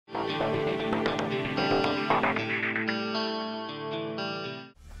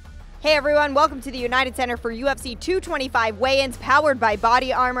Hey everyone, welcome to the United Center for UFC 225 weigh-ins powered by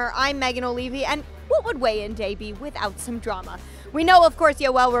Body Armor. I'm Megan O'Leary, and what would weigh-in day be without some drama? We know, of course,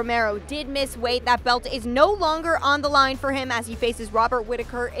 Romero did miss weight. That belt is no longer on the line for him as he faces Robert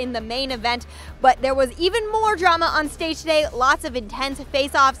Whittaker in the main event. But there was even more drama on stage today, lots of intense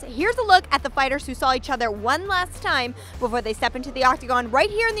face-offs. Here's a look at the fighters who saw each other one last time before they step into the octagon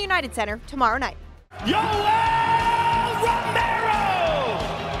right here in the United Center tomorrow night. Romero!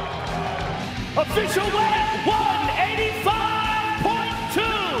 Official weight 185.2,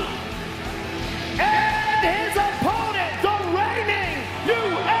 and his opponent, the reigning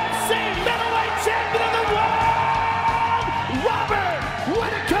UFC middleweight champion of the world, Robert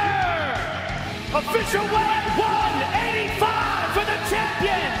Whittaker. Official weight 185 for the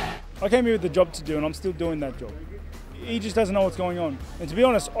champion. I came here with a job to do, and I'm still doing that job. He just doesn't know what's going on, and to be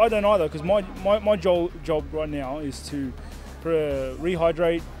honest, I don't either, because my job right now is to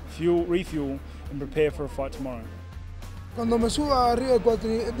rehydrate, refuel, and prepare for a fight tomorrow. Cuando me suba arriba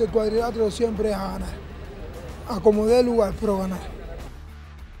del cuadrilátero siempre es a ganar. Acomodé el lugar, pero ganar.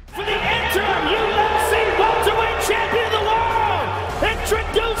 For the interim UFC welterweight champion of the world,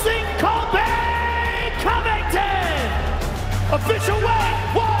 introducing Covington. Official weight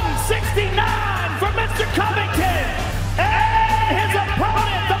 169 for Mr. Covington, and his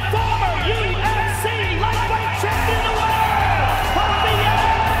opponent, the former UFC lightweight champion of the world,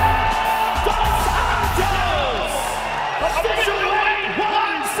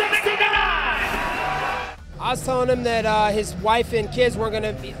 I was telling him that his wife and kids weren't going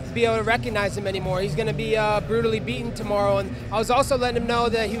to be able to recognize him anymore. He's going to be brutally beaten tomorrow. And I was also letting him know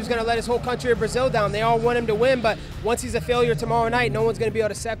that he was going to let his whole country of Brazil down. They all want him to win, but once he's a failure tomorrow night, no one's going to be able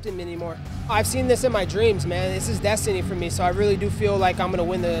to accept him anymore. I've seen this in my dreams, man. This is destiny for me, so I really do feel like I'm going to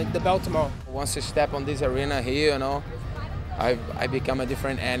win the belt tomorrow. Once you step on this arena here, I become a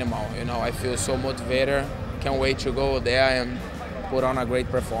different animal. I feel so motivated. Can't wait to go there and put on a great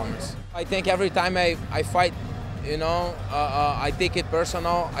performance. I think every time I fight, I take it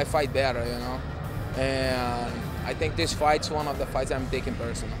personal, I fight better, And I think this fight's one of the fights I'm taking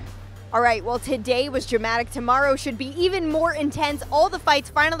personal. All right, well, today was dramatic. Tomorrow should be even more intense. All the fights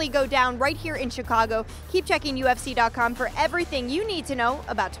finally go down right here in Chicago. Keep checking UFC.com for everything you need to know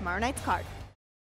about tomorrow night's card.